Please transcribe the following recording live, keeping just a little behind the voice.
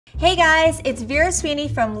Hey guys, it's Vera Sweeney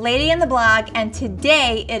from Lady in the Blog, and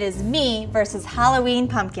today it is me versus Halloween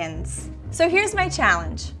pumpkins. So here's my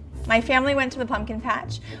challenge. My family went to the pumpkin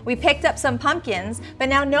patch. We picked up some pumpkins, but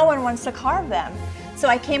now no one wants to carve them. So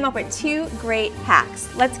I came up with two great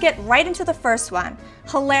hacks. Let's get right into the first one.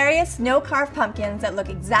 Hilarious no-carve pumpkins that look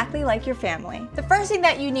exactly like your family. The first thing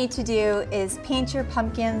that you need to do is paint your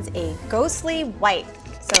pumpkins a ghostly white.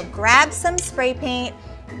 So grab some spray paint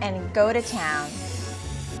and go to town.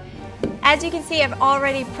 As you can see, I've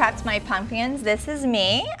already prepped my pumpkins. This is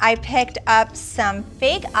me. I picked up some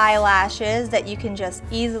fake eyelashes that you can just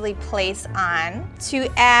easily place on. To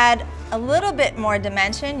add a little bit more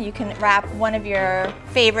dimension, you can wrap one of your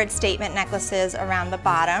favorite statement necklaces around the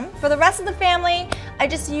bottom. For the rest of the family, I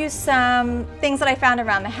just used some things that I found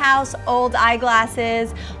around the house, old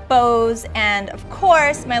eyeglasses, bows, and of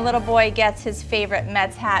course, my little boy gets his favorite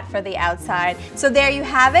Mets hat for the outside. So there you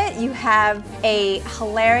have it. You have a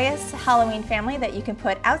hilarious Halloween family that you can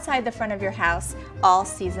put outside the front of your house all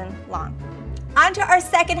season long. On to our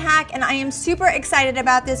second hack, and I am super excited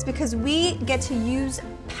about this because we get to use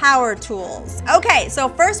power tools. Okay, so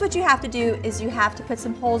first what you have to do is you have to put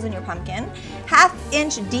some holes in your pumpkin, 1/2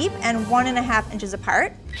 inch deep and 1.5 inches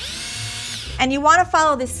apart. And you want to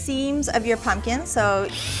follow the seams of your pumpkin so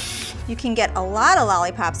you can get a lot of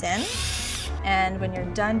lollipops in. And when you're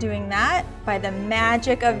done doing that, by the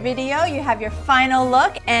magic of video, you have your final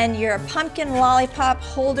look, and your pumpkin lollipop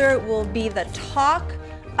holder will be the talk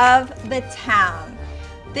of the town.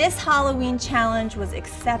 This Halloween challenge was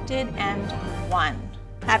accepted and won.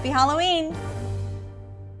 Happy Halloween!